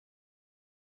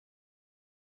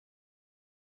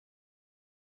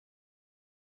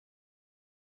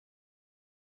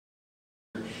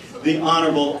the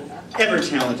Honorable,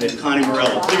 ever-talented Connie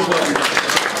Morello. Please welcome her.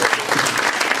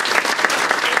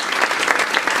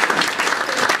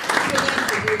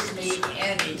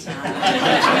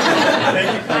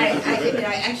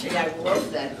 I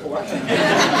wrote that for him.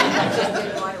 I just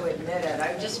didn't want to admit it.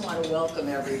 I just want to welcome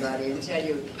everybody and tell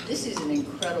you this is an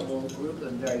incredible group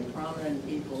of very prominent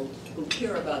people who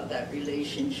care about that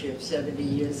relationship 70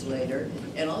 years later,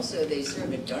 and also they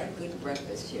serve a darn good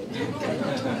breakfast here.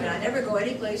 And I never go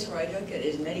any place where I don't get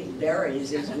as many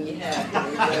berries as we have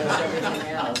here as everything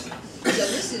else. So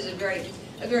this is a very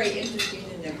interesting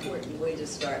and important way to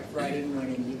start Friday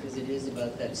morning, because it is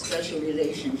about that special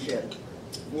relationship,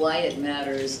 why it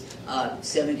matters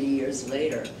 70 years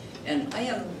later. And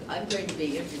I'm going to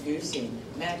be introducing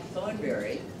Mac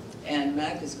Thornberry, and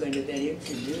Mac is going to then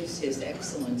introduce His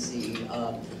Excellency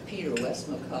Peter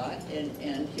Westmacott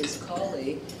and his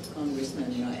colleague,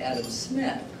 Congressman Adam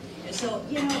Smith. And so,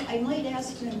 you know, I might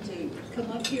ask him to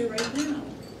come up here right now.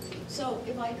 So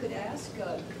if I could ask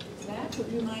Mac,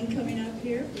 would you mind coming up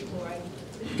here before I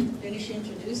finish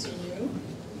introducing you?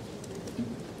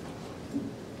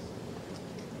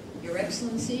 Your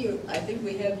Excellency, I think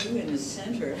we have you in the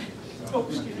center,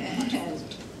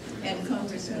 and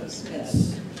Congressman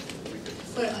Smith.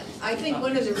 But I think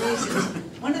one of the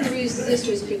reasons this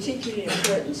was particularly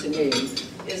important to me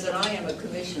is that I am a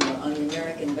commissioner on the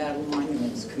American Battle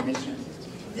Monuments Commission.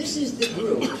 This is the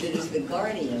group that is the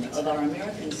guardian of our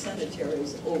American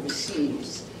cemeteries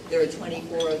overseas. There are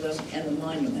 24 of them, and the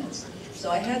monuments. So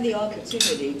I had the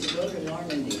opportunity to go to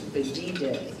Normandy for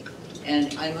D-Day.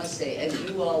 And I must say, as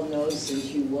you all know,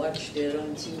 since you watched it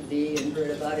on TV and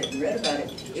heard about it and read about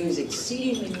it, it was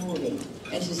exceedingly moving.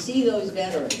 And to see those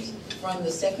veterans from the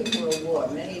Second World War,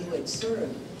 many who had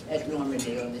served at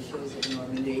Normandy, on the shores of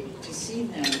Normandy, to see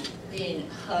them being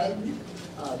hugged,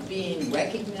 being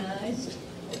recognized,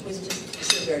 it was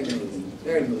just very moving,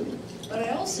 very moving. But I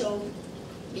also,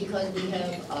 because we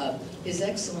have His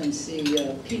Excellency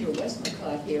Peter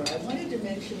Westmacott here, I wanted to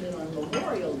mention that on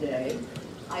Memorial Day,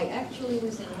 I actually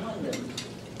was in London.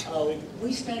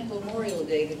 We spent Memorial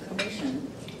Day, the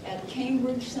commission, at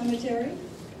Cambridge Cemetery,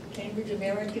 Cambridge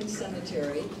American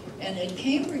Cemetery, and at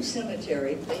Cambridge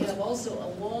Cemetery, they have also a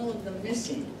wall of the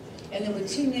missing. And there were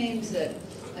two names that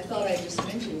I thought I just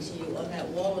mentioned to you on that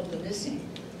wall of the missing.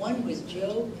 One was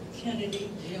Joe Kennedy,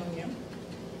 Jr.,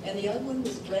 and the other one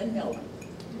was Glenn Miller.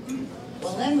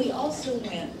 Well, then we also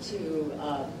went to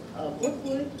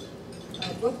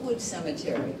Brookwood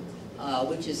Cemetery,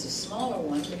 which is a smaller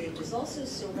one, but it is also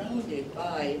surrounded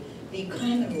by the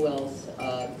Commonwealth,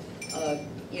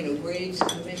 Graves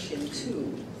Commission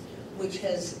too, which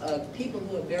has people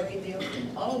who are buried there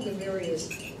in all of the various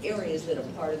areas that are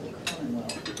part of the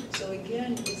Commonwealth. So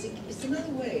again, it's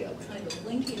another way of kind of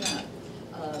linking up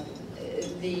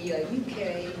the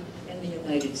UK and the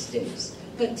United States.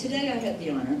 But today I have the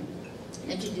honor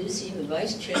introducing the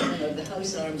Vice Chairman of the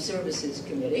House Armed Services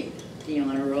Committee, the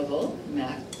Honorable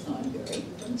Mac Thornberry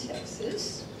from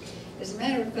Texas. As a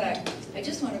matter of fact, I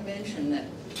just want to mention that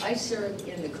I served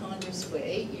in the Congress for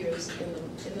 8 years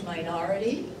in the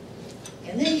minority,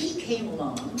 and then he came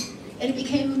along, and it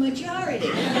became a majority.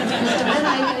 So then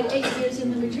I had 8 years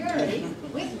in the majority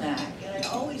with Mac, and I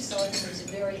always saw him as a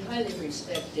very highly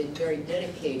respected, very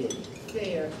dedicated,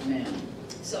 fair man.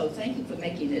 So thank you for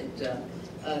making it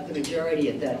the majority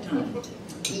at that time.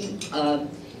 He,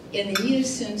 in the years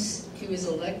since he was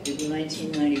elected in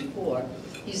 1994,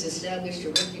 he's established a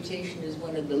reputation as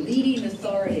one of the leading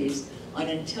authorities on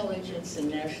intelligence and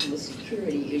national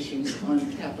security issues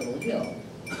on Capitol Hill.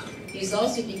 He's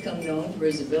also become known for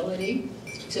his ability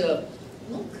to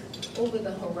look over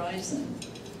the horizon.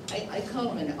 I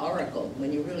call him an oracle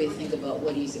when you really think about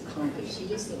what he's accomplished.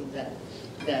 He is sort of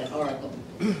that oracle.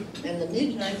 In the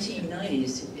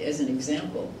mid-1990s, as an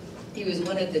example, he was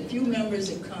one of the few members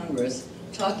of Congress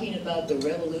talking about the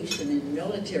revolution in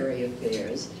military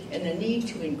affairs and the need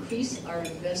to increase our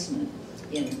investment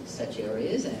in such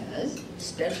areas as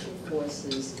special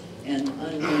forces and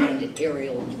unmanned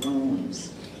aerial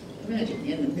drones. Imagine,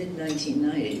 in the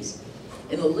mid-1990s.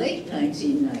 In the late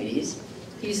 1990s,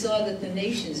 he saw that the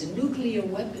nation's nuclear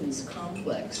weapons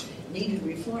complex needed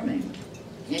reforming,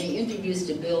 and he introduced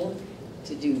a bill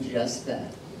to do just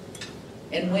that.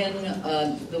 And when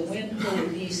the Wen-Ho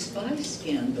Lee spy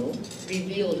scandal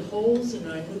revealed holes in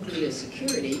our nuclear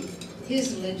security,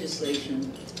 his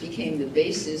legislation became the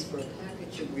basis for a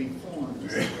package of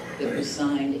reforms that were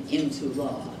signed into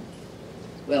law.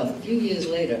 Well, a few years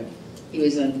later, he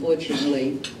was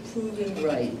unfortunately proven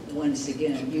right once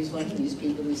again. He was one of these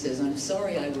people who says, "I'm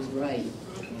sorry I was right,"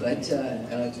 but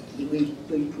we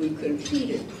could have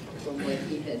pleaded from what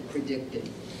he had predicted.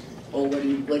 or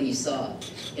what he saw.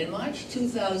 In March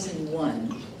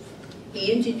 2001,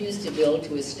 he introduced a bill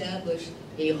to establish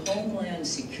a Homeland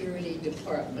Security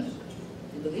Department.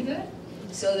 You believe that?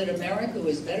 So that America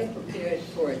was better prepared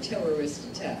for a terrorist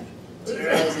attack.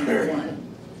 2001.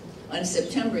 On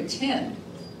September 10th,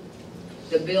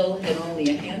 the bill had only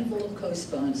a handful of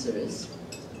co-sponsors,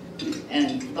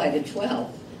 and by the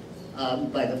 12th,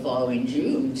 by the following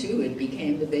June, too, it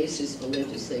became the basis for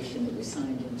legislation that was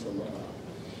signed into law.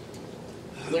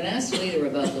 When asked later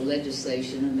about the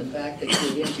legislation and the fact that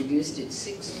he had introduced it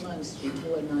 6 months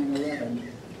before 9/11,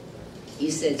 he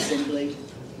said simply,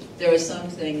 "There are some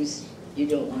things you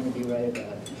don't want to be right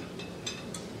about."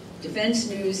 Defense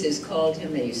News has called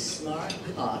him a smart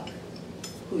hawk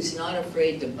who's not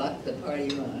afraid to buck the party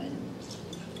line,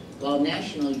 while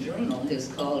National Journal has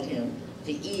called him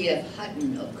the E.F.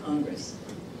 Hutton of Congress,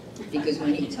 because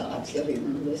when he talks,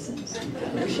 everyone listens. I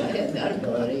wish I had that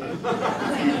ability.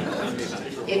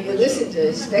 And if you listen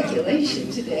to speculation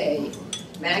today,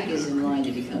 Mac is in line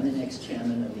to become the next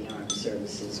chairman of the Armed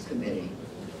Services Committee.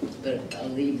 But I'll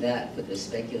leave that for the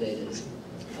speculators.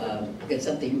 Got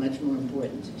something much more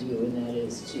important to do, and that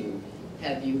is to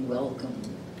have you welcome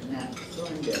Mac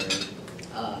Thornberry,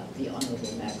 the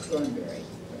Honorable Mac Thornberry.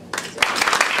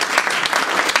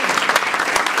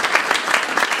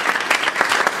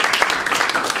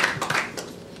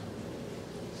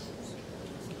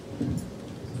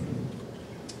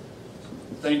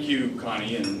 Thank you,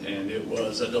 Connie, and it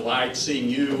was a delight seeing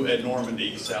you at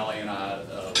Normandy. Sally and I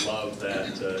loved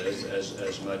that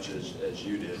as much as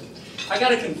you did. I got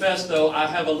to confess, though, I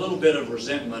have a little bit of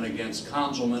resentment against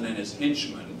Consulman and his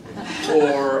henchmen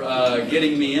for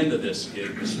getting me into this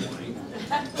gig this morning,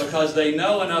 because they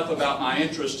know enough about my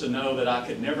interest to know that I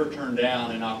could never turn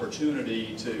down an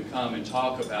opportunity to come and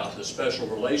talk about the special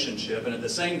relationship, and at the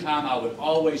same time I would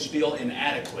always feel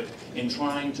inadequate in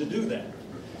trying to do that.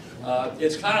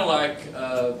 It's kind of like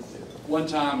one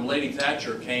time Lady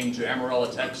Thatcher came to Amarillo,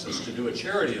 Texas to do a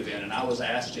charity event, and I was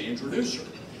asked to introduce her.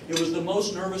 It was the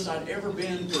most nervous I'd ever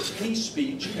been for any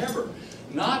speech ever.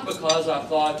 Not because I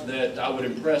thought that I would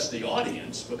impress the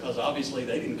audience, because obviously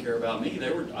they didn't care about me.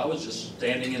 I was just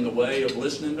standing in the way of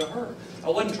listening to her. I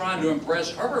wasn't trying to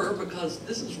impress her because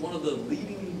this is one of the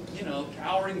leading,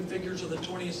 towering figures of the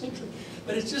 20th century.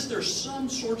 But it's just there's some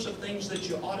sorts of things that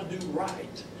you ought to do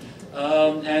right.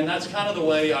 And that's kind of the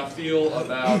way I feel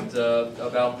about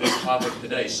this topic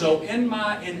today. So in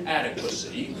my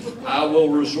inadequacy, I will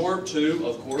resort to,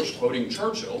 of course, quoting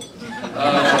Churchill,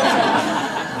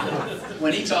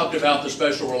 when he talked about the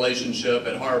special relationship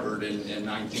at Harvard in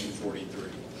 1943.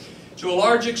 To a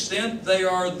large extent, they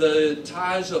are the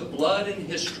ties of blood and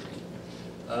history.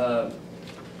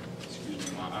 Excuse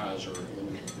me, my eyes are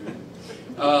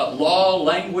law,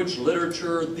 language,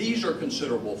 literature, these are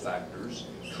considerable factors.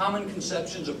 Common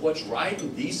conceptions of what's right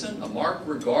and decent, a marked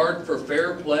regard for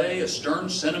fair play, a stern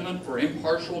sentiment for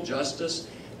impartial justice,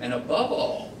 and above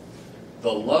all,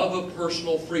 the love of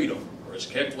personal freedom, or as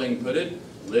Kipling put it,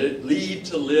 lead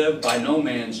to live by no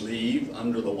man's leave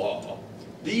under the law.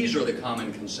 These are the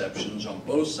common conceptions on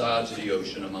both sides of the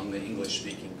ocean among the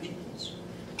English-speaking peoples.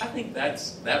 I think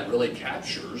that really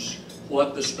captures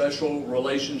what the special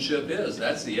relationship is.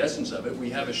 That's the essence of it. We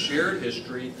have a shared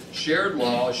history, shared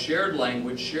law, shared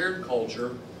language, shared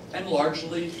culture, and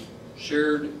largely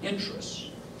shared interests.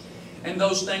 And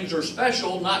those things are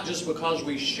special not just because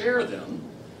we share them,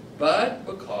 but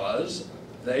because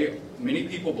many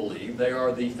people believe they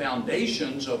are the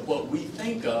foundations of what we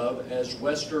think of as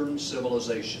Western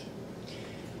civilization.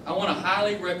 I want to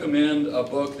highly recommend a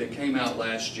book that came out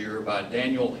last year by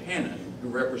Daniel Hannan, who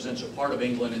represents a part of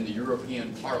England in the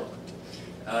European Parliament.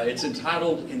 It's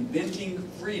entitled Inventing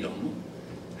Freedom,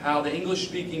 How the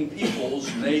English-Speaking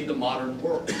Peoples Made the Modern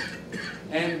World.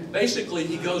 And basically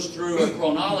he goes through a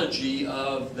chronology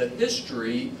of the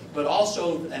history, but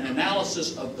also an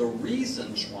analysis of the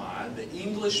reasons why the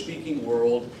English-speaking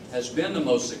world has been the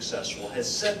most successful, has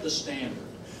set the standard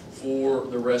for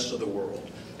the rest of the world.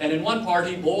 And in one part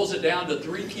he boils it down to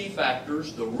three key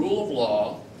factors: the rule of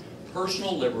law,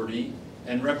 personal liberty,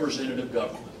 and representative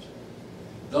government.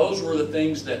 Those were the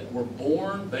things that were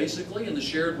born basically in the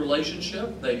shared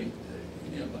relationship.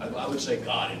 I would say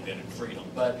God invented freedom,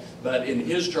 but in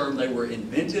his term they were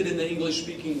invented in the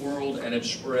English-speaking world and have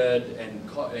spread and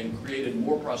created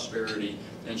more prosperity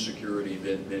and security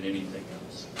than anything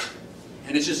else.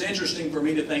 And it's just interesting for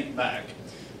me to think back.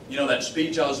 That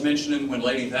speech I was mentioning when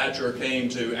Lady Thatcher came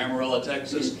to Amarillo,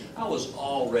 Texas, I was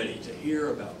all ready to hear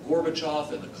about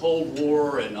Gorbachev and the Cold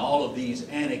War and all of these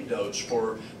anecdotes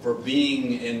for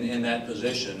being in that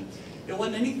position. It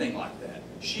wasn't anything like that.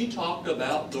 She talked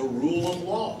about the rule of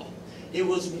law. it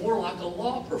was more like a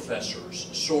law professor's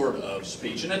sort of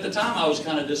speech. And at the time I was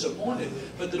kind of disappointed.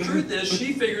 But the truth is,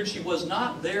 she figured she was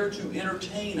not there to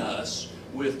entertain us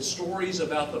with stories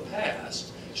about the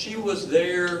past. She was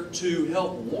there to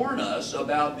help warn us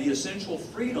about the essential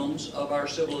freedoms of our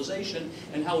civilization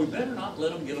and how we better not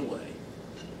let them get away.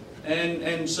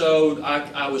 And so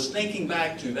I was thinking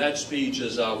back to that speech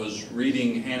as I was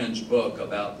reading Hannon's book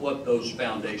about what those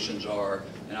foundations are,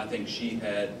 and I think she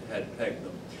had pegged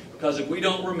them. Because if we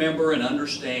don't remember and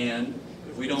understand,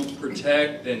 if we don't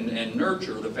protect and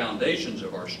nurture the foundations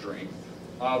of our strength,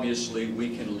 obviously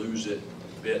we can lose it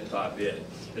bit by bit.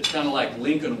 It's kind of like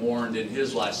Lincoln warned in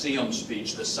his Lyceum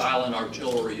speech, the silent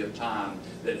artillery of time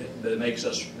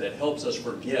that helps us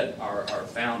forget our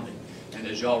founding. And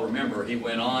as y'all remember, he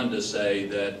went on to say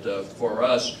that for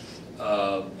us,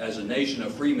 as a nation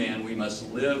of free men, we must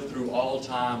live through all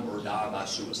time or die by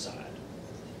suicide.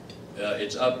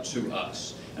 It's up to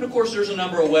us. And of course, there's a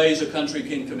number of ways a country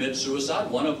can commit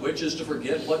suicide, one of which is to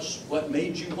forget what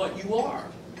made you what you are.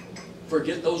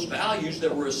 Forget those values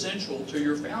that were essential to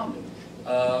your founding.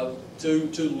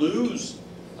 To lose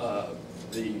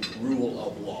the rule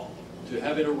of law, to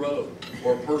have it erode,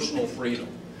 or personal freedom,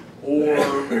 or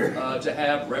to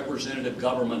have representative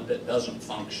government that doesn't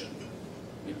function.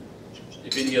 You know,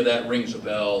 if any of that rings a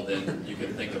bell, then you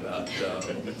can think about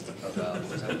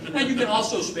and you can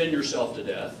also spin yourself to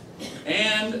death.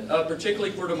 And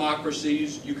particularly for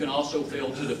democracies, you can also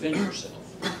fail to defend yourself.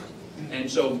 And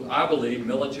so I believe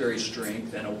military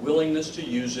strength and a willingness to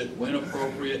use it when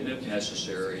appropriate and if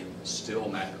necessary still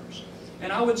matters.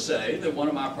 And I would say that one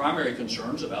of my primary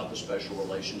concerns about the special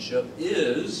relationship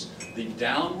is the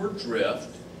downward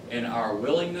drift in our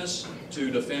willingness to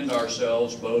defend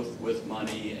ourselves both with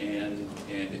money and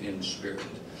in spirit.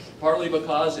 Partly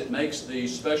because it makes the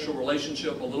special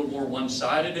relationship a little more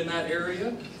one-sided in that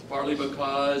area, partly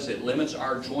because it limits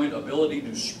our joint ability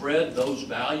to spread those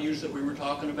values that we were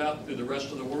talking about through the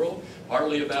rest of the world,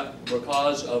 partly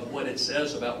because of what it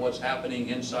says about what's happening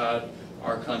inside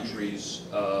our countries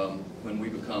when we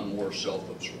become more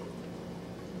self-absorbed.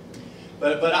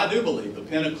 But I do believe the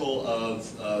pinnacle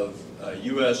of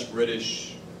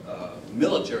U.S.-British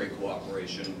military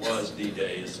cooperation was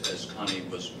D-Day, as Connie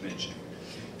was mentioning.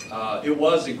 It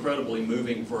was incredibly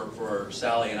moving for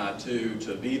Sally and I, too,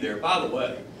 to be there. By the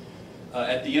way,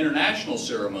 at the international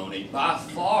ceremony, by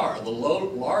far the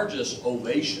largest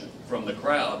ovation from the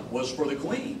crowd was for the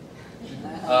Queen.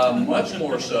 Much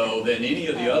more so than any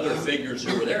of the other figures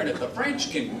who were there. And if the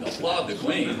French can applaud the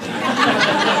Queen,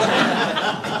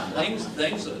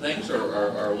 things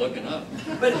are looking up.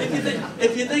 But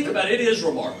if you think about it, it is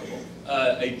remarkable.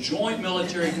 A joint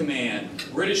military command,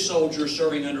 British soldiers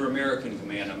serving under American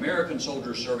command, American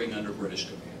soldiers serving under British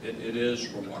command. It is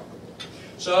remarkable.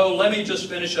 So let me just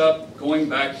finish up going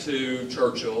back to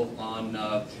Churchill.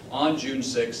 On June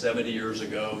 6, 70 years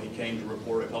ago, he came to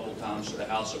report a couple times to the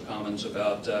House of Commons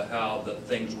about how the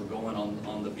things were going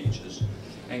on the beaches,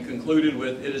 and concluded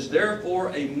with, "It is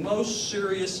therefore a most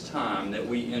serious time that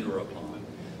we enter upon.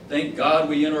 Thank God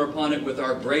we enter upon it with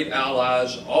our great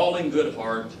allies, all in good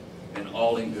heart and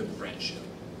all in good friendship."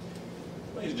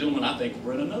 Ladies and gentlemen, I think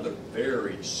we're in another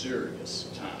very serious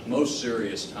time, most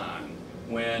serious time,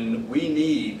 when we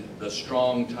need the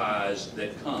strong ties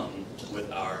that come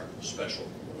with our special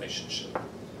relationship.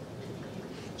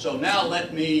 So now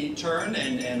let me turn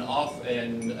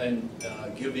and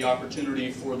give the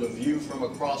opportunity for the view from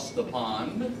across the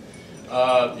pond.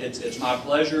 It's my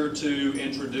pleasure to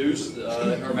introduce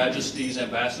Her Majesty's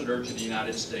Ambassador to the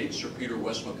United States, Sir Peter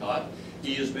Westmacott.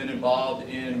 He has been involved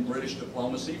in British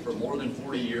diplomacy for more than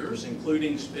 40 years,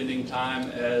 including spending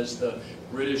time as the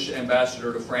British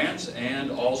Ambassador to France and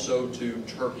also to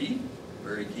Turkey, a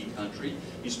very key country.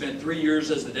 He spent 3 years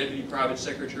as the Deputy Private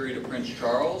Secretary to Prince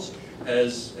Charles,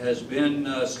 has been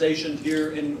stationed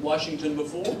here in Washington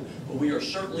before, but we are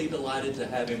certainly delighted to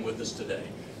have him with us today.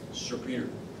 Sir Peter.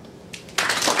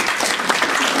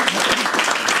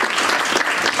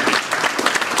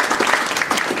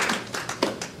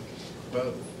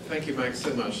 Well, thank you, Max,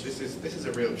 so much. This is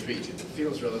a real treat. It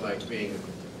feels rather like being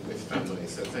with family,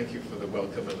 so thank you for the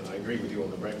welcome, and I agree with you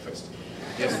on the breakfast.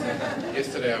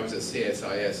 Yesterday I was at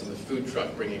CSIS, and the food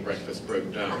truck bringing breakfast broke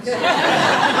down. So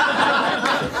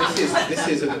this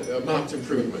is a marked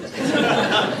improvement.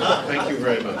 Thank you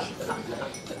very much.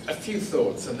 A few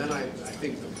thoughts, and then I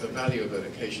think the value of an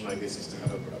occasion like this is to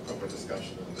have a proper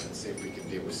discussion and see if we can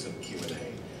deal with some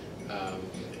Q&A.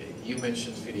 You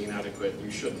mentioned feeling inadequate.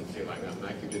 You shouldn't feel like that,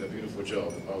 Mac. You did a beautiful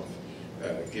job of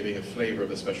giving a flavor of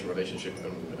the special relationship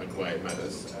and why it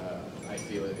matters. I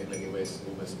feel in many ways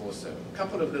almost more so. A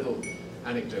couple of little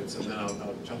anecdotes, and then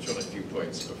I'll touch on a few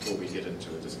points before we get into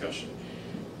a discussion.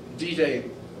 D-Day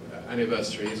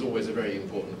anniversary is always a very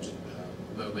important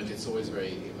moment. It's always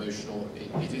very emotional.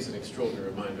 It is an extraordinary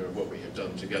reminder of what we have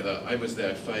done together. I was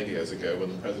there 5 years ago when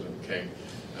the President came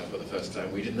for the first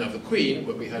time. We didn't have the Queen,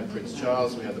 but we had Prince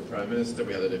Charles, we had the Prime Minister,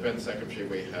 we had the Defence Secretary,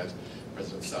 we had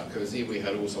President Sarkozy, we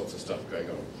had all sorts of stuff going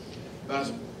on. But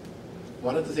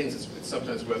one of the things that's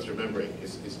sometimes worth remembering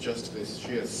is just this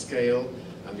sheer scale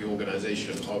and the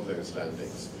organisation of those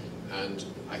landings. And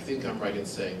I think I'm right in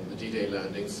saying the D-Day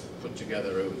landings put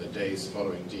together over the days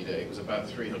following D-Day, it was about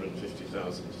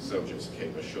 350,000 soldiers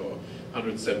came ashore.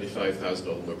 175,000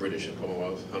 of them were British and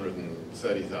Commonwealth,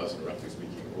 130,000, roughly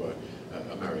speaking, were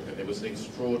American. It was an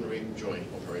extraordinary joint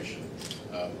operation,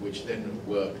 which then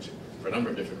worked for a number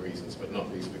of different reasons, but not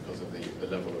least because of the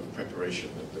level of preparation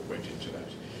that went into that.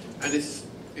 And it's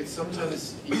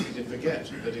sometimes easy to forget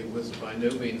that it was by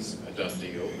no means a done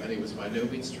deal, and it was by no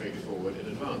means straightforward in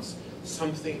advance.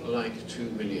 Something like 2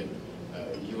 million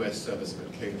US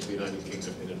servicemen came to the United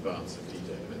Kingdom in advance of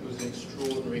D-Day. It was an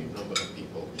extraordinary number of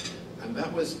people. And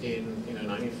that was in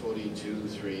 1942,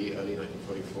 3, early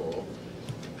 1944.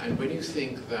 And when you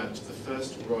think that the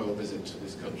first royal visit to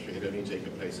this country had only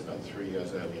taken place about 3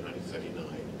 years earlier, in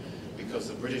 1939, because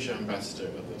the British ambassador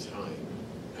at the time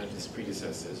and his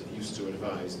predecessors used to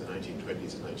advise the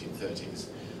 1920s and 1930s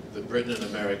that Britain and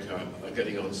America are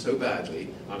getting on so badly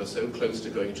and are so close to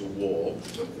going to war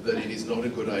that it is not a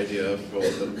good idea for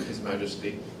His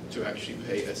Majesty to actually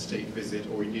pay a state visit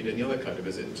or indeed any other kind of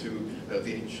visit to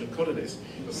the ancient colonies.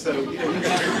 So, you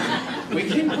know, we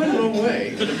came quite a long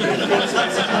way in a very short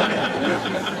space of time.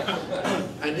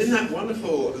 And in that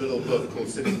wonderful little book called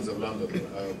Citizens of London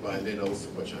by Lynn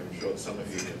Olson, which I'm sure some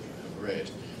of you have read,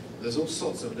 there's all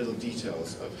sorts of little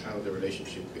details of how the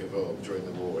relationship evolved during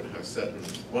the war and how certain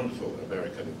wonderful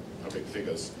American public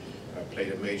figures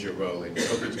played a major role in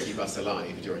helping to keep us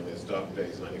alive during those dark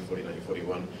days, 1940,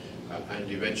 1941,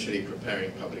 and eventually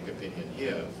preparing public opinion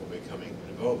here for becoming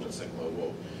involved in the Second World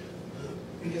War.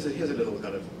 Here's a little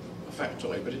kind of a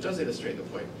factoid, but it does illustrate the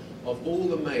point. Of all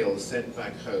the mail sent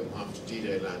back home after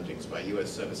D-Day landings by US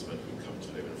servicemen who come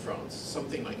to live in France,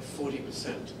 something like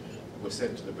 40% were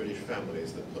sent to the British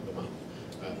families that put them up,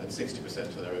 and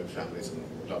 60% to their own families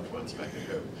and loved ones back at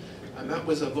home. And that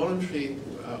was a voluntary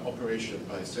operation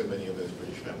by so many of those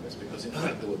British families, because in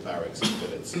fact there were barracks and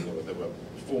billets, and there were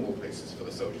formal places for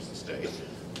the soldiers to stay.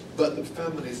 But the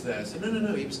families there said,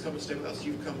 no, you must come and stay with us.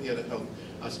 You've come here to help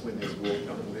us win this war.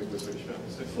 Come and live with British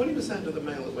families. So 40% of the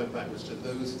mail that went back was to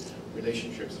those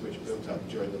relationships which built up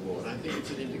during the war. And I think it's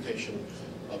an indication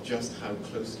of just how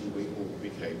closely we all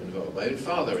became involved. My own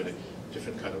father, in a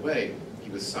different kind of way, he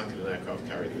was sunk in an aircraft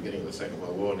carrier at the beginning of the Second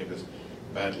World War, and he was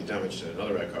badly damaged in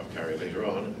another aircraft carrier later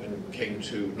on, and came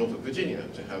to Norfolk, Virginia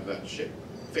to have that ship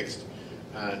fixed.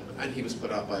 And he was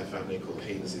put up by a family called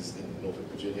Hayneses in Norfolk,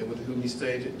 Virginia, with whom he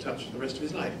stayed in touch for the rest of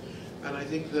his life. And I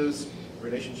think those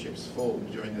relationships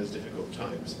formed during those difficult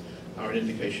times are an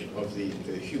indication of the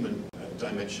human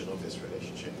dimension of this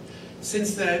relationship.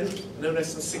 Since then, no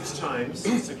less than 6 times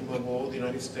in the Second World War, the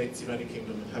United States, the United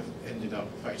Kingdom have ended up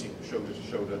fighting shoulder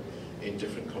to shoulder in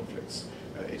different conflicts.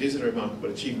 It is a remarkable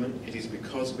achievement. It is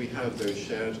because we have those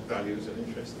shared values and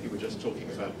interests that you were just talking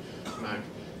about, Mac.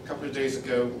 A couple of days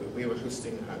ago, we were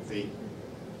hosting at the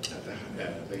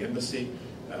embassy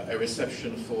a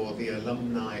reception for the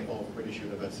alumni of British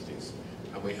universities.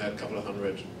 And we had a couple of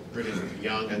hundred brilliant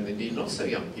young and indeed not so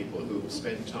young people who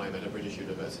spent time at a British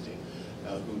university,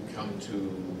 who'd come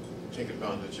to take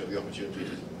advantage of the opportunity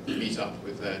to meet up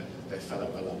with their fellow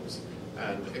alums.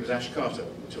 And it was Ash Carter,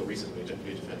 until recently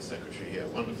Deputy Defence Secretary here, a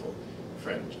wonderful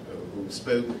friend, who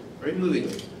spoke very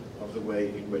movingly of the way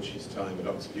in which his time at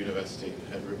Oxford University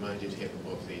had reminded him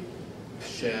of the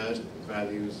shared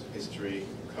values, history,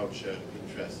 culture,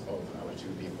 interests of our two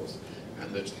peoples.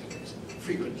 And that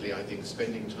frequently, I think,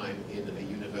 spending time in a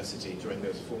university during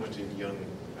those formative young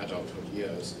adulthood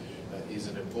years is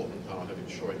an important part of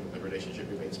ensuring that the relationship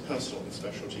remains personal and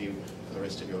special to you for the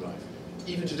rest of your life.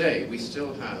 Even today, we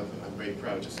still have, I'm very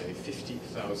proud to say,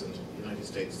 50,000 United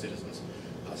States citizens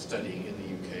are studying in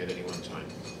the UK at any one time.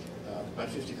 About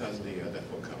 50,000 a year,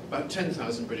 therefore, come. About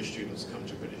 10,000 British students come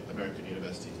to American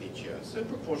universities each year. So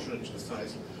proportionate to the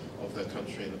size of the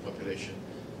country and the population,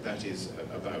 that is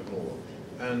about normal.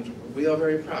 And we are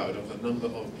very proud of the number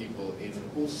of people in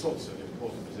all sorts of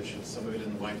important positions, some of it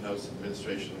in the White House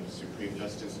administration, Supreme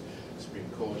Justice, Supreme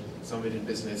Court, some of it in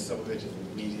business, some of it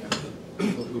in media,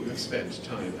 people who have spent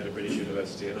time at a British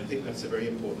university. And I think that's a very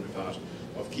important part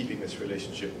of keeping this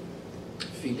relationship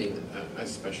feeling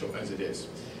as special as it is.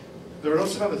 There are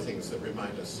lots of other things that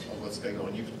remind us of what's going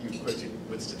on. You've quoted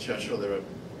Winston Churchill. There are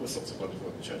all sorts of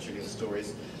wonderful Churchillian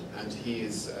stories, and he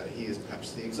is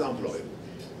perhaps the example of it.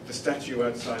 The statue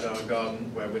outside our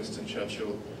garden, where Winston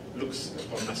Churchill looks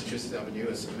upon Massachusetts Avenue,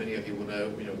 as many of you will know,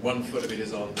 1 foot of it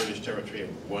is on British territory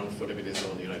and 1 foot of it is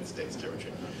on the United States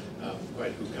territory.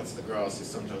 Quite who cuts the grass is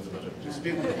sometimes a matter of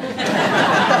dispute.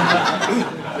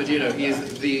 But he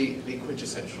is the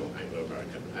quintessential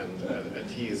Anglo-American, and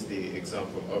he is the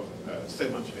example of so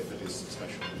much of it that is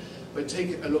special. But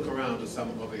take a look around at some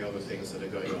of the other things that are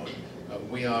going on.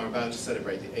 We are about to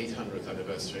celebrate the 800th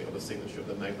anniversary of the signature of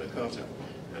the Magna Carta.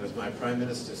 And as my Prime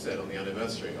Minister said on the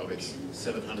anniversary of its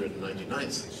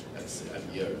 799th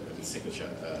year of its signature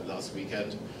last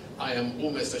weekend, I am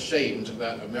almost ashamed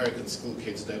that American school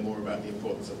kids know more about the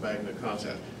importance of Magna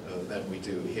Carta than we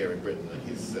do here in Britain. And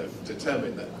he's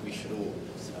determined that we should all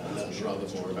learn rather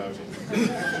more about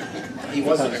it. He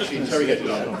wasn't actually interrogated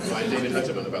by David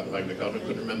Letterman about the Magna Carta. I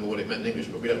couldn't remember what it meant in English,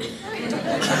 but we don't.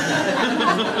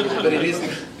 But it is,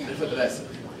 nevertheless,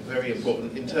 very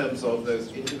important in terms of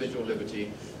those individual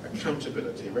liberty,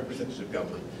 accountability, representative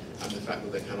government, and the fact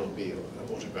that there cannot be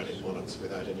autocratic monarchs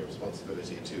without any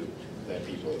responsibility to their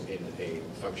people in a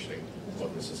functioning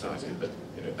modern society. But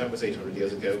that was 800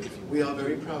 years ago. We are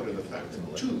very proud of the fact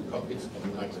that 2 copies of the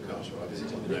Magna Carta are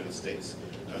visiting the United States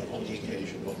on the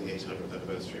occasion of the 800th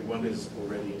anniversary. One is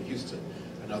already in Houston,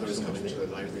 another is coming to the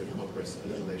Library of Congress a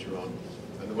little later on.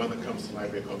 And the one that comes to the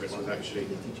Library of Congress was actually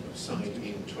signed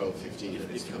in 1215,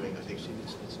 and it's coming, I think,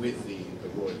 with the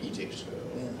Royal Edict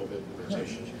of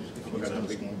Implementation. And we're going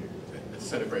to have a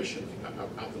celebration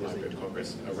at the Library of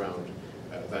Congress around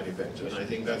that event. And I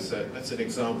think that's an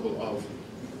example of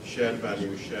shared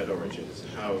values, shared origins,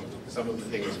 how some of the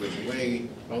things which way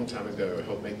long time ago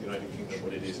helped make the United Kingdom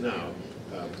what it is now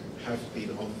have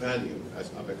been of value as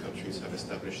other countries have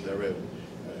established their own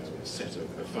set of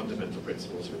fundamental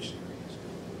principles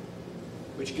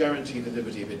which guarantee the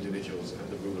liberty of individuals and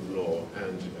the rule of law,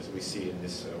 and as we see in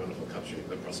this wonderful country,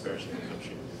 the prosperity of the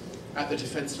country. At the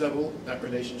defense level, that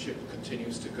relationship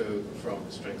continues to go from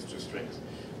strength to strength.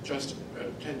 Just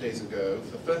 10 days ago,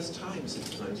 for the first time since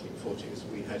the 1940s,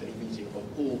 we had a meeting of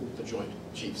all the Joint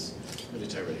Chiefs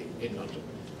militarily in London.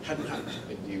 Hadn't happened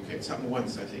in the UK. It's happened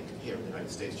once, I think, here in the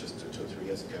United States just 2 or 3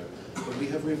 years ago. But we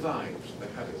have revived the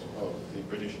habit of the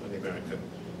British and the American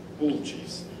all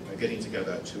chiefs getting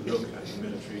together to look at the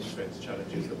military defense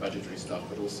challenges, the budgetary stuff,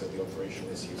 but also the operational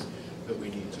issues that we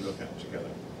need to look at together.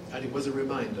 And it was a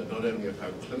reminder not only of how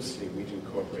closely we do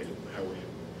cooperate, how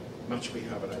much we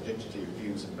have an identity of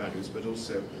views and values, but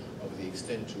also of the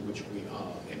extent to which we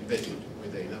are embedded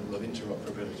with a level of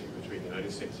interoperability between the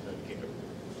United States and the United Kingdom,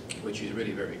 which is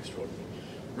really very extraordinary.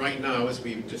 Right now, as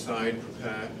we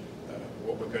prepare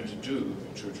what we're going to do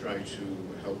to try to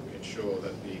help ensure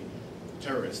that the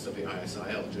terrorists of the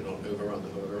ISIL do not overrun the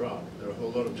whole of Iraq, there are a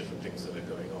whole lot of different things that are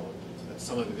going on.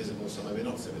 Some of it visible, some of it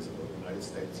not so visible. The United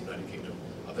States, the United Kingdom,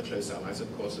 other close allies,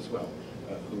 of course, as well,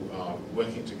 who are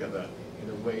working together in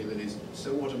a way that is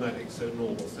so automatic, so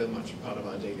normal, so much part of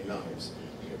our daily lives.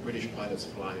 British pilots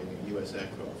flying US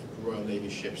aircraft, Royal Navy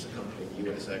ships accompanying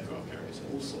US aircraft carriers,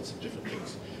 all sorts of different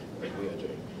things that we are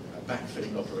doing.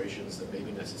 Backfilling operations that may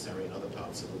be necessary in other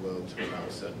parts of the world to allow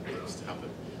certain things to happen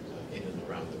in and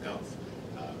around the Gulf.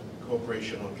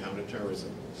 Cooperation on counter-terrorism,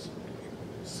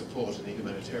 support on the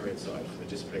humanitarian side for the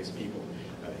displaced people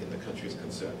in the countries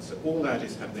concerned. So all that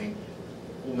is happening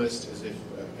almost as if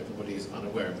everybody is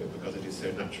unaware of it because it is so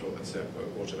natural and so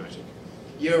automatic.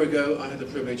 A year ago, I had the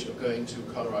privilege of going to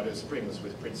Colorado Springs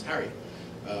with Prince Harry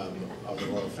of the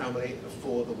royal family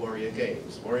for the Warrior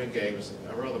Games. Warrior Games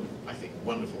are a rather, I think,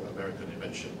 wonderful American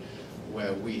invention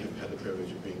where we have had the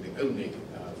privilege of being the only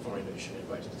foreign nation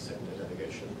invited to send a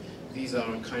delegation. These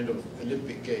are a kind of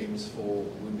Olympic Games for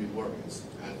wounded warriors,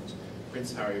 and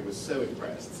Prince Harry was so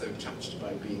impressed, so touched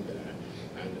by being there,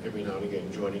 and every now and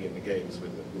again joining in the games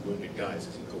with the wounded guys,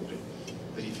 as he called it,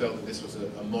 that he felt that this was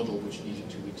a model which needed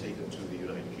to be taken to the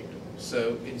United Kingdom.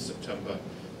 So in September,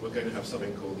 we're going to have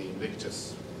something called the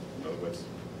Invictus, in other words,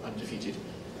 undefeated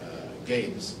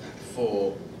games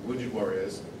for wounded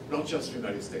warriors, not just from the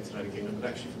United States and United Kingdom, but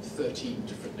actually from 13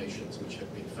 different nations which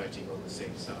have been fighting on the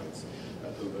same sides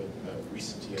over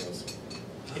recent years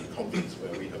in conflicts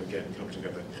where we have again come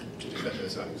together to defend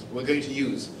those values. We're going to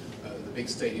use the big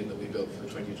stadium that we built for the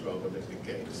 2012 Olympic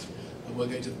Games, and we're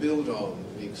going to build on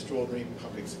the extraordinary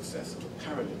public success of the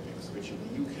Paralympics, which in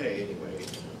the UK anyway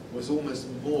was almost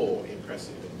more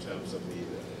impressive in terms of the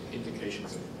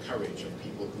indications of courage of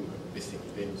people who are missing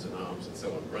limbs and arms and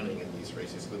so on running in these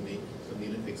races than the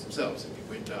Olympics themselves. It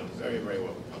went down very, very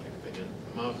well in public opinion,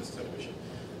 marvellous television,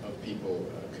 people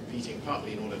competing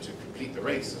partly in order to complete the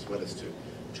race as well as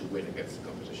to win against the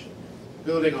competition.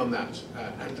 Building on that,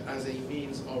 and as a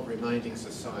means of reminding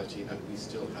society that we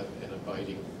still have an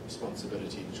abiding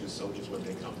responsibility to soldiers when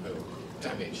they come home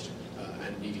damaged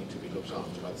and needing to be looked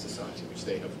after by the society, which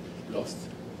they have lost,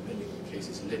 in many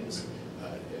cases, limbs,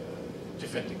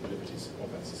 defending the liberties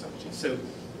of that society. So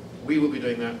we will be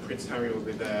doing that. Prince Harry will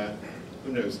be there.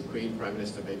 Who knows, the Queen, Prime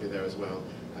Minister may be there as well.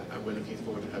 And we're looking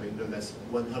forward to having no less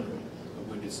 100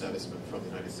 wounded servicemen from the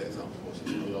United States Armed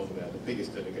Forces along there, the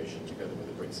biggest delegation together with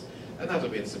the Brits. And that'll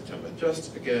be in September.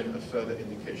 Just, again, a further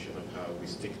indication of how we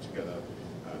stick together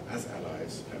as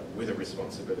allies with a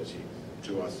responsibility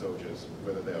to our soldiers,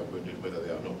 whether they are wounded, whether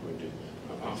they are not wounded,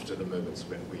 after the moments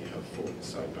when we have fought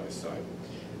side by side.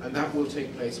 And that will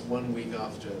take place 1 week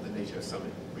after the NATO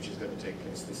summit, which is going to take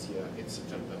place this year in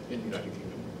September in the United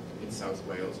Kingdom, in South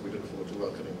Wales. We look forward to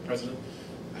welcoming the President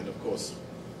and, of course,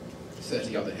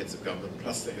 30 other heads of government,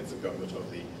 plus the heads of government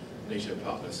of the NATO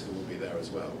partners who will be there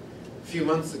as well. A few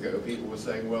months ago, people were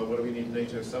saying, well, what do we need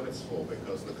NATO summits for?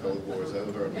 Because the Cold War is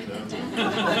over and, you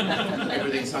know,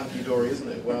 everything's hunky-dory, isn't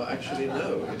it? Well, actually,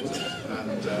 no, it isn't.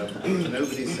 And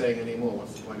nobody's saying anymore,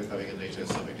 what's the point of having a NATO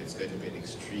summit? It's going to be an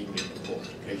extremely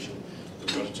important occasion.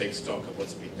 We've got to take stock of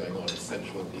what's been going on in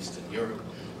Central and Eastern Europe.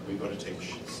 We've got to take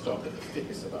stock of the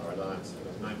fitness of our alliance. And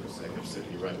as Mac was saying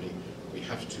absolutely rightly, we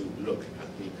have to look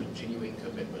at the continuing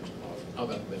commitment of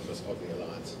other members of the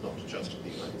alliance, not just the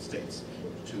United States,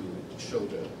 to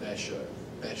shoulder their share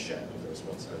of the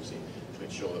responsibility to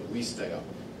ensure that we stay up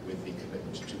with the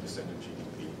commitment to 2% of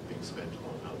GDP being spent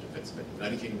on our defence spending. The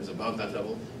United Kingdom is above that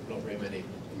level. Not very many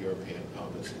European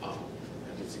partners are.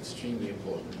 And it's extremely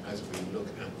important as we look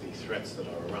at the threats that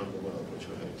are around the world, which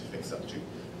we're having to face up to,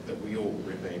 that we all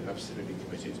remain absolutely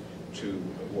committed to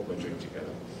what we're doing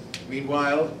together.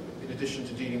 Meanwhile, in addition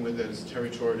to dealing with those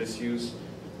territorial issues,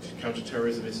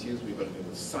 counter-terrorism issues, we've got to deal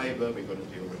with cyber, we've got to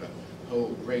deal with a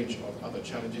whole range of other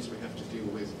challenges. We have to deal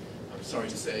with, I'm sorry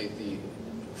to say, the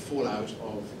fallout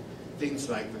of things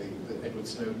like the Edward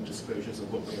Snowden disclosures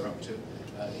of what we are up to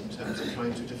in terms of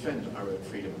trying to defend our own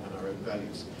freedom and our own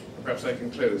values. And perhaps I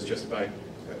can close just by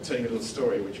telling a little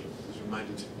story which was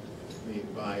reminded me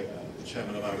by the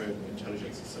chairman of our own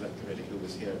Intelligence Select Committee, who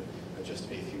was here just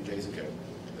a few days ago.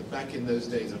 But back in those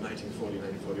days of 1940,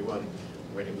 1941,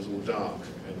 when it was all dark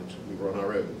and we were on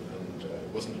our own, and it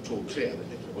wasn't at all clear that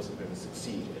Hitler wasn't going to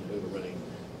succeed in overrunning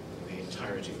the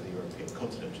entirety of the European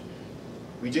continent,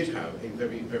 we did have a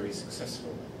very, very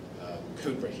successful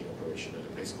code-breaking operation at a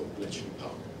place called Bletchley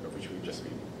Park, of which we've just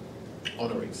been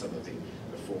honouring some of the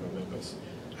former members.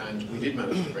 And we did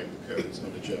manage to break the codes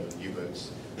on the German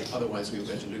U-boats. Otherwise, we were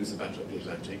going to lose the Battle of the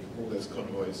Atlantic. All those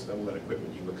convoys, all that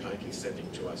equipment you were kindly sending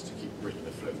to us to keep Britain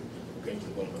afloat were going to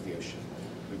the bottom of the ocean.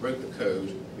 We broke the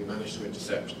code. We managed to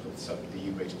intercept the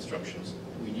U-boat instructions.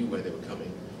 We knew where they were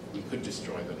coming. We could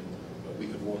destroy them. We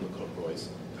could warn the convoys.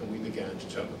 And we began to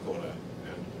turn the corner.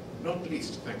 And not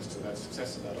least, thanks to that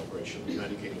success of that operation, the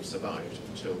United Kingdom survived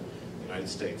until the United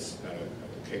States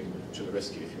came to the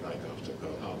rescue, if you like, after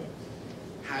Pearl Harbor.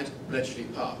 Had Bletchley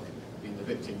Park been the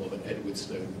victim of an Edward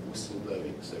Snowden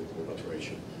whistleblowing so-called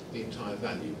operation, the entire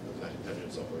value of that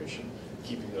intelligence operation,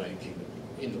 keeping the United Kingdom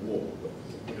in the war,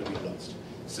 would have been lost.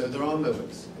 So there are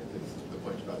moments, the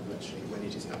point about Bletchley, when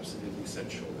it is absolutely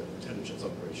essential that intelligence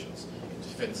operations in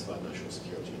defence of our national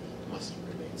security must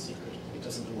remain secret. It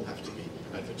doesn't all have to be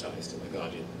advertised in The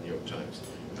Guardian, The New York Times,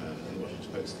 and the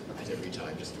Washington Post at every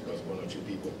time, just because one or two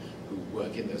people who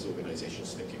work in those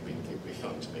organisations think it would be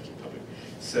fun to make it public.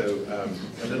 So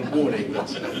a little warning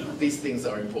that these things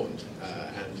are important,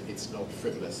 and it's not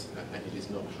frivolous, and it is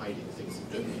not hiding things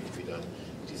that don't need to be done.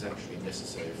 It is actually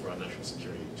necessary for our national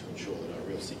security to ensure that our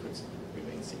real secrets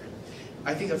remain secret.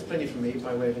 I think that's plenty from me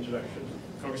by way of introduction.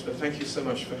 Congressman, thank you so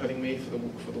much for having me, for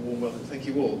the warm welcome. Thank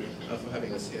you all for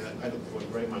having us here. I look forward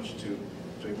very much to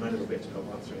doing my little bit to help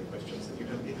answer any questions that you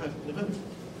have in a moment.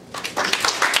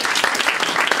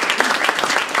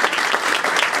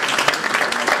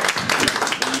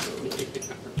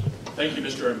 Thank you,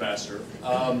 Mr. Ambassador.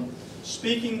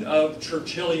 Speaking of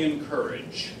Churchillian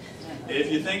courage,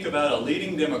 if you think about a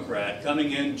leading Democrat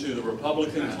coming into the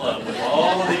Republican club with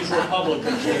all of these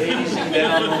Republicans gazing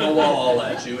down on the wall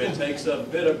at you, it takes a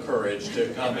bit of courage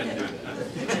to come and do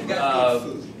that.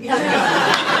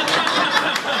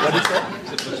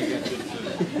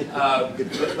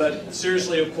 But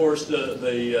seriously, of course,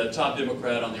 the top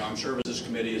Democrat on the Armed Services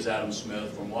Committee is Adam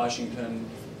Smith from Washington.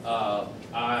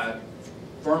 I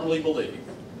firmly believe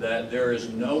that there is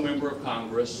no member of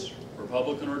Congress,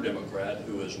 Republican or Democrat,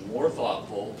 who is more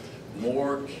thoughtful,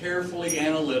 more carefully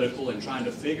analytical in trying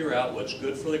to figure out what's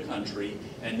good for the country,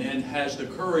 and then has the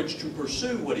courage to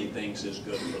pursue what he thinks is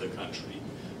good for the country,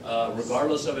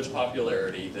 regardless of its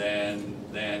popularity, than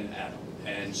Adam.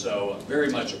 And so I very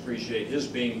much appreciate his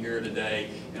being here today,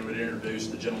 and would introduce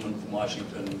the gentleman from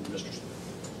Washington, Mr. Smith.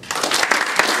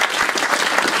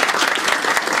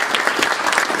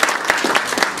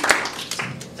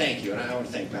 Thank you, and I want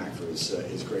to thank Mac for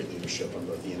his great leadership on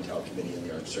both the Intel Committee and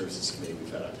the Armed Services Committee.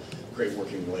 We've had a great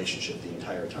working relationship the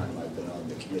entire time I've been on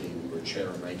the committee. We were chair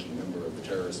and ranking member of the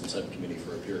Terrorism Subcommittee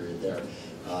for a period there.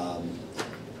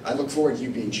 I look forward to you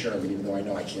being chairman, even though I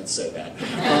know I can't say that.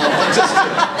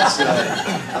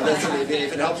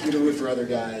 If it helps me to root for other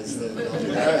guys, then I'll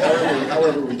do that.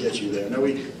 However we get you there. No,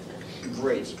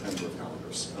 great member of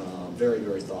Congress. Very,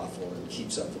 very thoughtful, and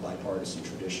keeps up the bipartisan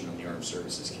tradition on the Armed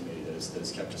Services Committee that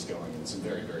has kept us going in some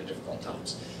very, very difficult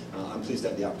times. I'm pleased to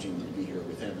have the opportunity to be here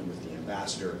with him and with the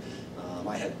ambassador.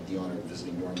 I had the honor of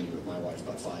visiting Normandy with my wife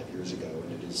about 5 years ago,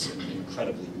 and it is an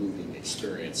incredibly moving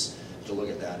experience to look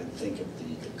at that and think of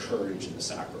the courage and the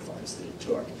sacrifice that it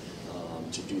took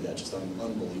to do that. Just an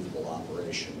unbelievable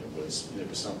operation. It was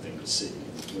something to see.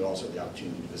 We also had the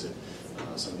opportunity to visit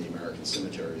some of the American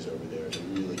cemeteries over there to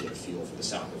really get a feel for the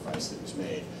sacrifice that was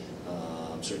made,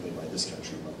 certainly by this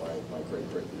country, but by Great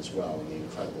Britain as well, and the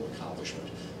incredible accomplishment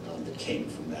that came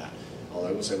from that. Although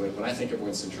I will say, when I think of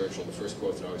Winston Churchill, the first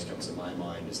quote that always comes to my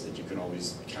mind is that you can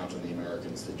always count on the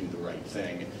Americans to do the right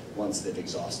thing once they've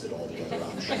exhausted all the other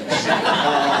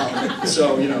options.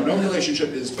 So, no relationship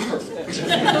is perfect.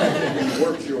 You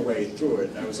work your way through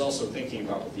it. I was also thinking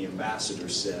about what the ambassador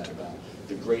said about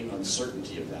the great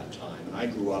uncertainty of that time. And I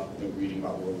grew up reading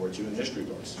about World War II in history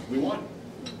books. We won.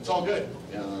 It's all good,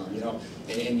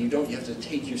 and you have to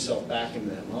take yourself back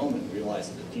into that moment and realize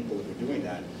that the people that were doing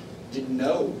that didn't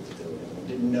know that they were going,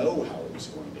 didn't know how it was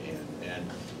going to end, and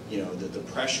the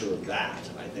pressure of that,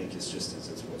 I think, is just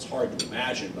it's hard to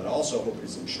imagine, but I also hope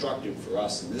it's instructive for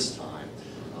us in this time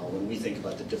when we think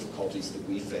about the difficulties that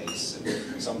we face,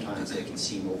 and sometimes they can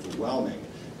seem overwhelming.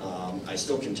 I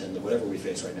still contend that whatever we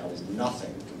face right now is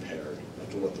nothing compared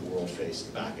to what the world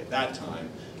faced back at that time.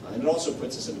 And it also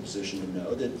puts us in a position to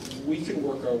know that we can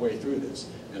work our way through this.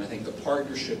 And I think the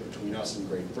partnership between us and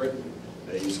Great Britain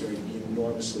is going to be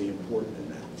enormously important in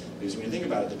that. Because when you think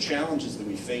about it, the challenges that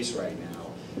we face right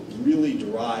now really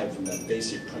derive from that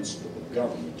basic principle of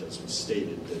government, as was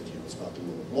stated, that it's about the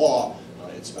rule of law,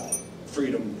 it's about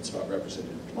freedom, it's about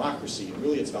representative democracy, and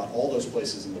really it's about all those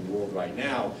places in the world right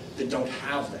now that don't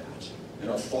have that and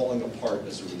are falling apart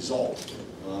as a result.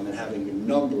 And having a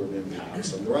number of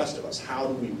impacts on the rest of us. How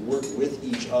do we work with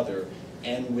each other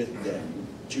and with them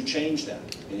to change that?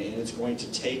 And it's going to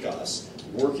take us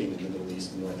working in the Middle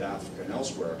East, North Africa, and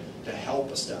elsewhere to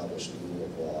help establish the rule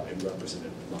of law and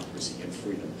representative democracy and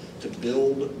freedom, to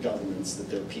build governments that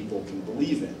their people can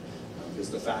believe in. Because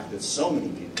the fact that so many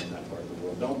people in that part of the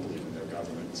world don't believe in their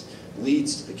governments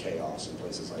leads to the chaos in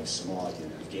places like Somalia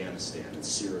and Afghanistan and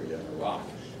Syria and Iraq.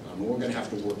 And we're going to have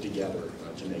to work together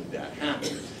to make that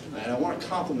happen. And I want to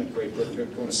compliment Great Britain. We're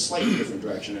going a slightly different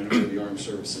direction. I know the Armed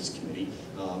Services Committee,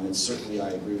 and certainly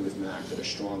I agree with Mac that a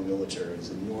strong military is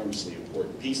an enormously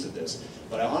important piece of this.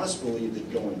 But I honestly believe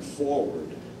that going forward,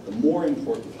 the more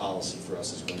important policy for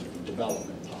us is going to be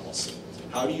development policy.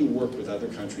 How do you work with other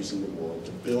countries in the world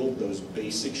to build those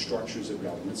basic structures of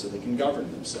government so they can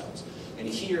govern themselves? And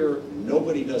here,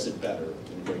 nobody does it better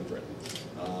than Great Britain.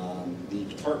 The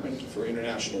Department for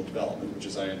International Development, which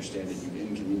as I understand it, you've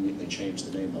inconveniently changed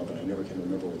the name of, and I never can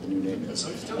remember what the new name is.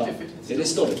 It's still different. It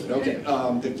is still different,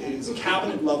 okay. It's a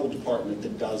cabinet-level department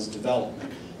that does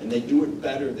development, and they do it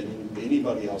better than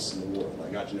anybody else in the world. I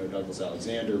got to know Douglas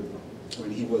Alexander when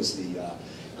he was the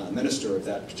minister of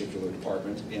that particular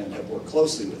department, and have worked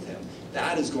closely with him.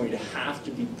 That is going to have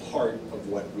to be part of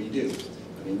what we do.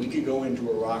 I mean, we could go into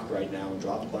Iraq right now and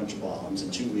drop a bunch of bombs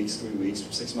in 2 weeks, 3 weeks,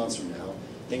 6 months from now.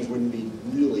 Things wouldn't be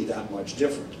really that much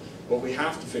different. What we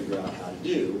have to figure out how to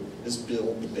do is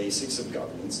build the basics of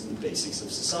governance and the basics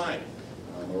of society.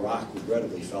 Iraq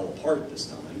regrettably fell apart this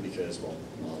time because, well,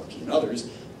 Maliki and others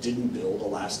didn't build a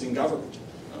lasting government.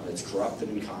 It's corrupt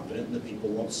and incompetent, and the people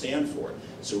won't stand for it.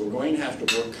 So we're going to have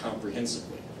to work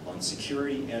comprehensively on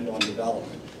security and on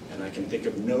development. And I can think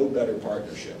of no better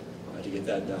partnership to get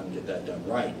that done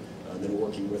right, than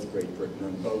working with Great Britain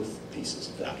on both pieces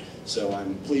of that. So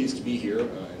I'm pleased to be here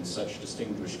in such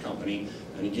distinguished company.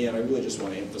 And again, I really just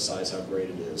want to emphasize how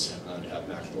great it is to have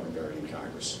Mac Thornberry in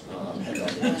Congress, head on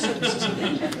the Armed Services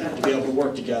Committee, to be able to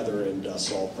work together and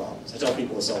solve problems. I tell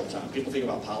people this all the time. People think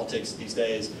about politics these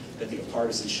days. They think of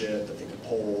partisanship. They think of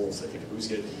polls. They think of who's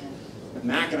good.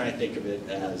 Mac and I think of it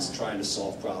as trying to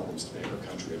solve problems to make our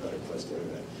country a better place to live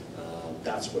in.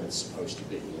 That's what it's supposed to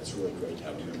be. And it's really great to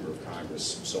have a member of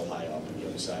Congress so high up on the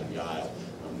other side of the aisle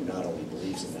who not only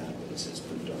believes in that, but has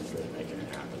pretty darn good at making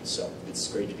it happen. So it's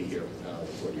great to be here. Look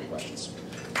forward to your questions.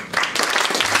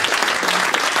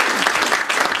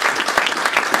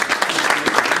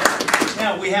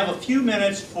 Now, we have a few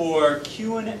minutes for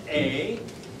Q&A.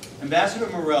 Ambassador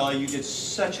Morella, you did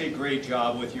such a great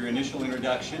job with your initial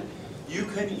introduction. You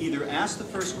can either ask the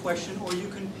first question or you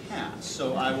can pass.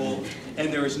 So I will,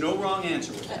 and there is no wrong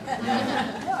answer with that.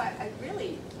 No, I am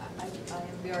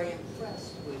very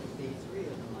impressed with the three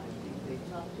of them. I think they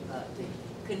talked about the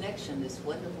connection, this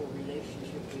wonderful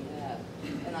relationship we have.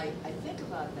 And I think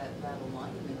about that Battle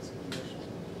Monuments Commission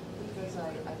because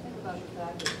I think about the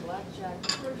fact that Black Jack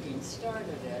Pershing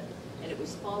started it, and it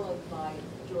was followed by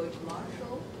George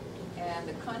Marshall, and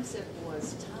the concept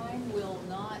was time will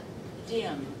not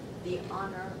dim the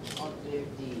honor of their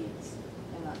deeds.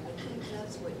 And I think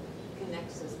that's what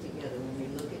connects us together when we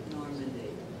look at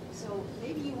Normandy. So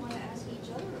maybe you want to ask each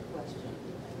other a question.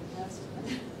 I think that's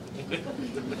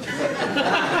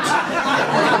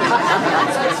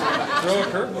Throw a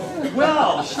curveball.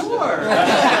 Well, sure.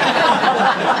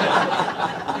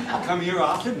 Come here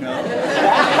often? No.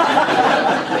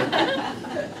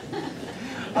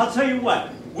 I'll tell you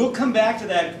what. We'll come back to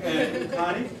that,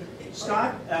 Connie.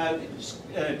 Scott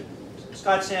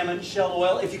Salmon, Shell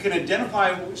Oil. If you can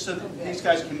identify so that these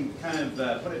guys can kind of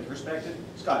put it in perspective.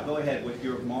 Scott, go ahead with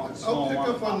your small I'll pick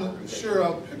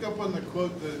up on the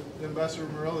quote that Ambassador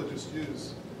Morella just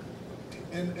used,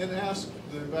 and ask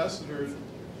the ambassador,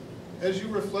 as you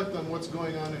reflect on what's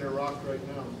going on in Iraq right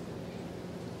now,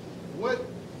 what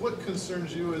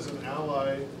concerns you as an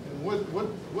ally, and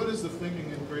what is the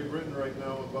thinking in Great Britain right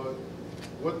now about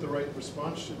what the right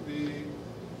response should be?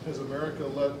 Has America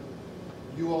let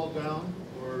you all down,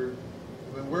 or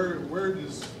I mean, where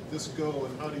does this go,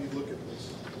 and how do you look at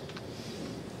this?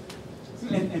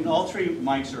 And all three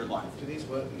mics are live. Do these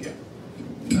work? Yeah.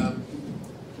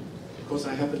 Of course,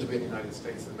 I happen to be in the United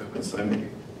States at the moment, so I'm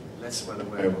less well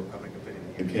aware of what public opinion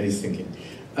in the UK is thinking.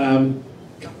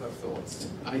 Couple of thoughts.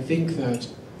 I think that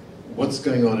what's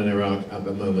going on in Iraq at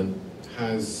the moment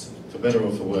has, for better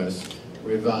or for worse,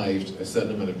 revived a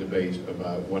certain amount of debate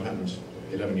about what happened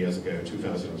 11 years ago,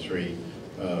 2003.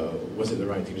 Was it the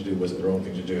right thing to do? Was it the wrong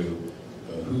thing to do?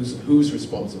 Who's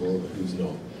responsible? Who's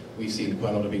not? We've seen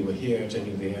quite a lot of people here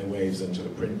taking the airwaves and to the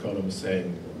print columns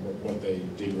saying what they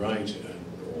did right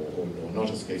or not,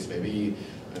 as the case may be,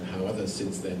 and how others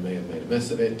since then may have made a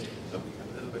mess of it. A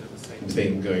little bit of the same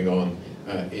thing going on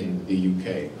in the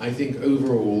UK. I think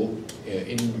overall,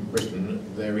 in Britain,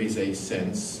 there is a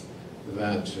sense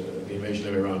that the invasion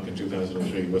of Iraq in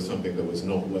 2003 was something that was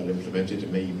not well implemented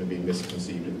and may even have been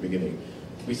misconceived at the beginning.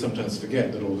 We sometimes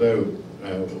forget that although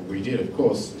we did, of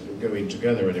course, go in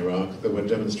together in Iraq, there were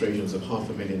demonstrations of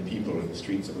 500,000 people in the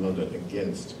streets of London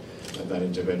against that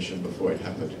intervention before it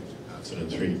happened in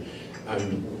 2003.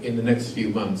 And in the next few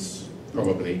months,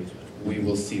 probably, we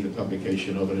will see the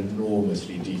publication of an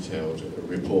enormously detailed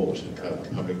report, a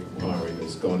public inquiry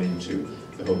that's gone into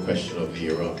the whole question of the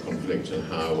Iraq conflict and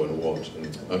how and what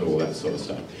and all that sort of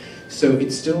stuff. So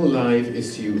it's still a live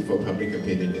issue for public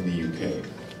opinion in the UK.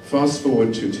 Fast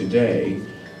forward to today,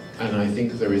 and I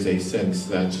think there is a sense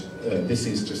that this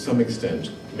is to some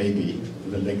extent maybe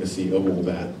the legacy of all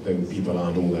that, though people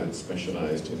aren't all that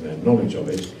specialized in their knowledge of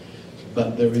it.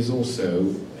 But there is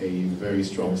also a very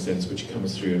strong sense which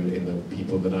comes through in the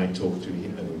people that I talk to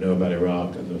and who know about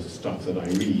Iraq and the stuff that I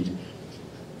read,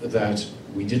 that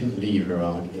we didn't leave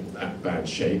Iraq in that bad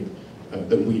shape,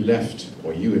 that we left,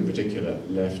 or you in particular,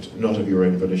 left not of your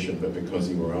own volition but because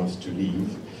you were asked to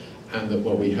leave, and that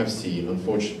what we have seen,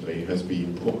 unfortunately, has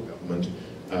been poor government.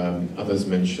 Others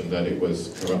mentioned that it was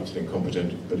corrupt and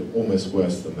incompetent, but almost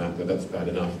worse than that, that's bad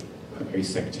enough, a very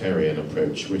sectarian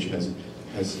approach which has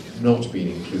not been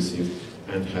inclusive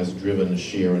and has driven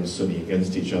Shia and Sunni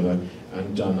against each other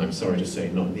and done, I'm sorry to say,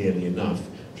 not nearly enough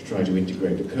to try to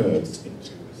integrate the Kurds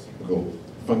into a single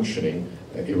functioning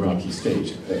Iraqi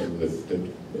state that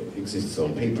exists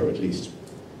on paper, at least,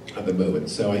 at the moment.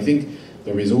 So I think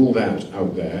there is all that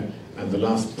out there, and the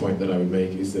last point that I would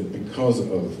make is that because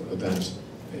of that,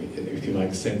 if you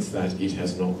like, sense that it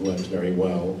has not worked very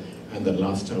well, and that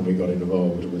last time we got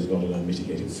involved was not an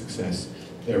unmitigated success,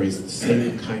 there is the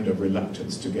same kind of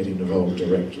reluctance to get involved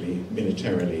directly,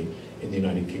 militarily, in the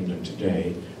United Kingdom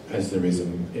today, as there is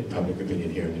in public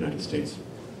opinion here in the United States.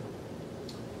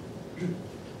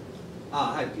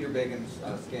 Hi, Peter Bagan,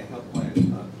 Scan Health Plan.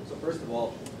 So first of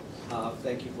all,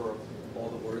 thank you for all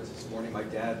the words this morning. My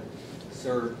dad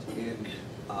served in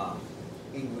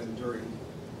England during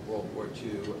World War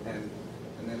II, and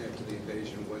then after the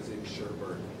invasion was in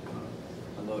Cherbourg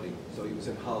unloading. So he was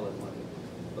in Hull and London.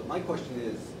 But my question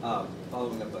is,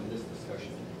 following up on this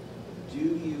discussion,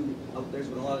 there's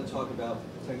been a lot of talk about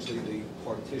potentially the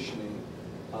partitioning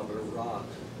of Iraq.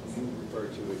 You refer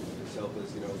to it yourself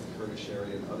as, the Kurdish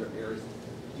area and other areas.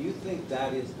 Do you think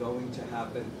that is going to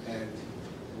happen, and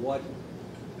what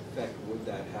effect would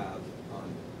that have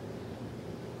on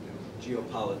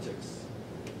geopolitics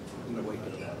in the wake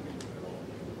of that?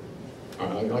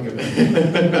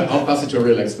 I'll pass it to a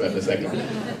real expert in a second.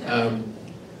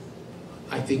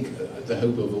 I think the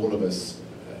hope of all of us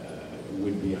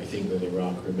would be, I think, that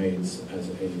Iraq remains as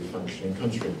a functioning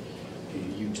country.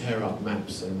 You tear up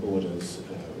maps and borders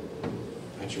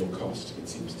at your cost, it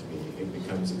seems to me. It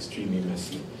becomes extremely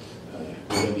messy.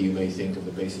 Whatever you may think of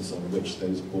the basis on which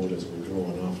those borders were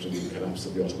drawn after the collapse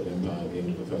of the Ottoman Empire at the end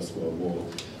of the First World War,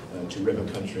 to rip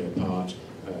a country apart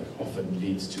often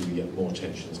leads to yet more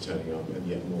tensions turning up and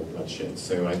yet more bloodshed.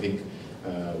 So I think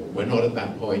we're not at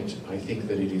that point. I think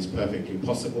that it is perfectly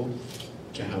possible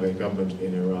to have a government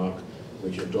in Iraq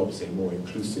which adopts a more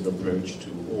inclusive approach to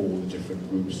all the different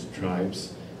groups,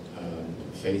 tribes,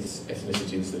 faiths,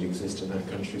 ethnicities that exist in that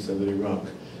country, so that Iraq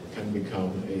can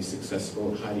become a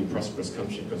successful, highly prosperous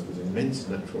country, because there's immense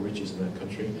natural riches in that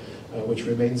country, which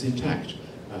remains intact.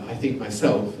 I think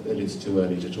myself that it's too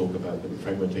early to talk about the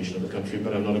fragmentation of the country,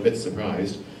 but I'm not a bit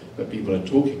surprised that people are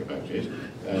talking about it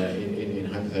in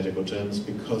hypothetical terms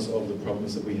because of the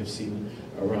problems that we have seen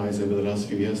arise over the last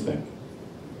few years there.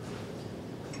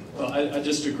 Well, I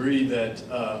just agree that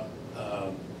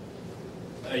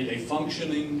a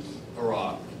functioning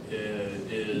Iraq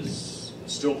is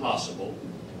still possible,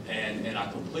 and I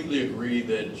completely agree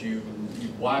that you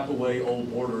wipe away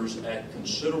old borders at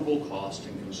considerable cost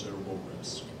and considerable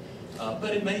risk.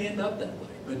 But it may end up that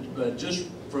way. But just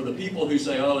for the people who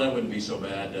say, oh, that wouldn't be so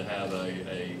bad to have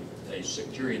a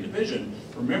sectarian division,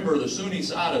 remember the Sunni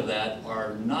side of that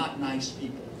are not nice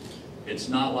people. It's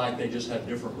not like they just have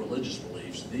different religious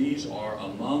beliefs. These are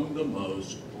among the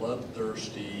most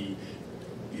bloodthirsty,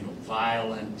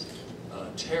 violent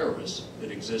terrorists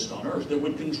that exist on earth that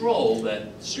would control that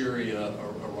Syria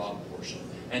or Iraq portion.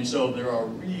 And so there are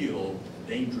real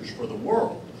dangers for the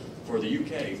world, for the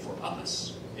UK, for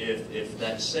us, if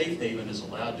that safe haven is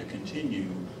allowed to continue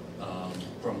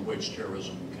from which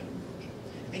terrorism can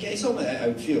emerge. Okay, so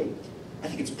I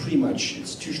think it's pretty much,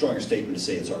 it's too strong a statement to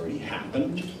say it's already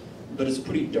happened, but it's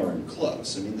pretty darn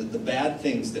close. I mean, the bad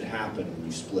things that happen when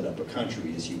you split up a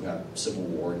country is you have civil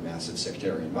war and massive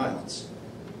sectarian violence.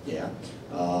 Yeah,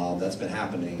 that's been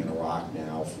happening in Iraq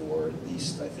now for at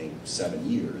least, I think, 7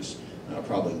 years,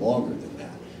 probably longer than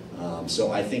that.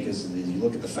 So I think as you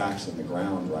look at the facts on the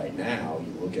ground right now,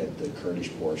 you look at the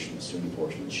Kurdish portion, the Sunni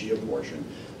portion, the Shia portion,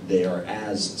 they are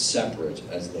as separate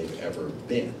as they've ever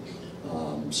been.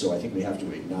 So I think we have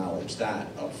to acknowledge that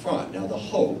up front. Now the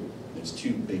hope, there's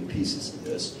two big pieces to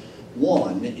this.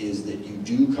 One is that you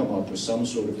do come up with some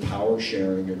sort of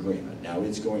power-sharing agreement. Now,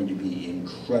 it's going to be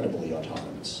incredibly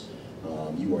autonomous.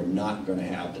 You are not going to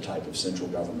have the type of central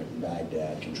government in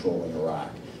Baghdad controlling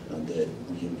Iraq that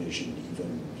we envisioned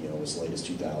even as late as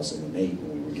 2008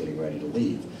 when we were getting ready to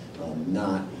leave.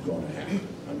 Not going to happen.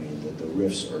 I mean, the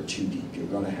rifts are too deep. You're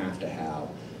going to have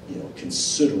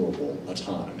considerable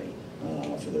autonomy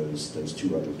for those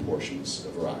two other portions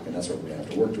of Iraq. And that's what we're going to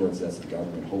have to work towards. That's the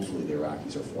government, hopefully, the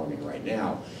Iraqis are forming right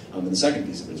now. And the second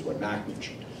piece of it is what Mac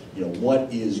mentioned.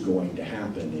 What is going to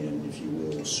happen in, if you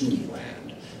will, Sunni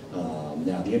land?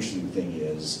 Now, the interesting thing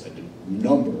is a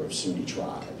number of Sunni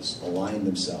tribes align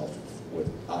themselves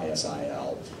with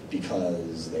ISIL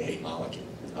because they hate Maliki,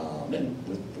 and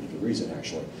with pretty good reason,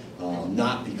 actually.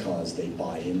 Not because they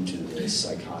buy into this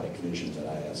psychotic vision that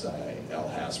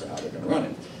ISIL has for how they're going to run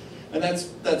it. And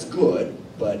that's good,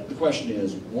 but the question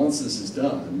is, once this is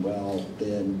done, well,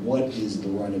 then what is the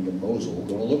running of Mosul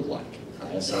going to look like?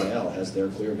 ISIL has their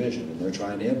clear vision, and they're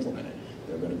trying to implement it.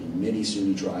 There are going to be many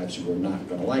Sunni tribes who are not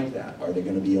going to like that. Are they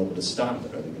going to be able to stop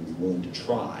it? Are they going to be willing to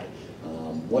try?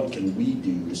 What can we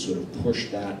do to sort of push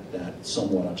that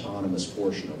somewhat autonomous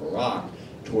portion of Iraq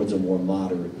towards a more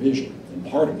moderate vision? And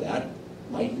part of that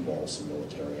might involve some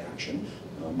military action,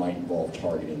 might involve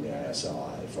targeting the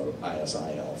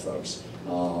ISIL folks,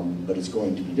 but it's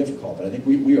going to be difficult. But I think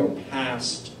we are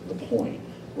past the point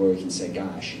where we can say,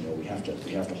 gosh, we have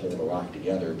to hold Iraq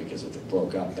together, because if it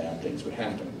broke up, bad things would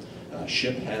happen.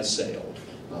 Ship has sailed.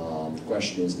 The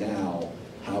question is now,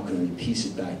 how can we piece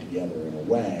it back together in a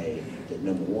way that,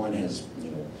 number one, has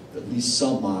at least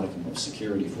some modicum of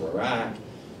security for Iraq,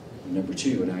 and number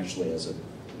two, and actually as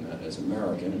as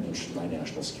American and interested by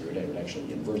national security, I would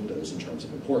actually invert those in terms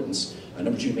of importance.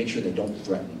 Number two, make sure they don't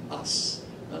threaten us.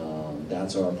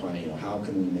 That's our plan. How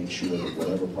can we make sure that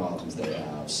whatever problems they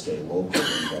have stay local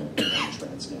and don't become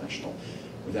transnational?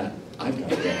 With that, I've got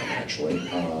to go, actually.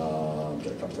 Got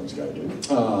a couple things I've got to do.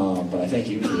 But I thank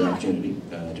you for the opportunity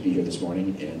to be here this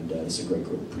morning, and this is a great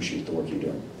group. Appreciate the work you're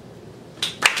doing.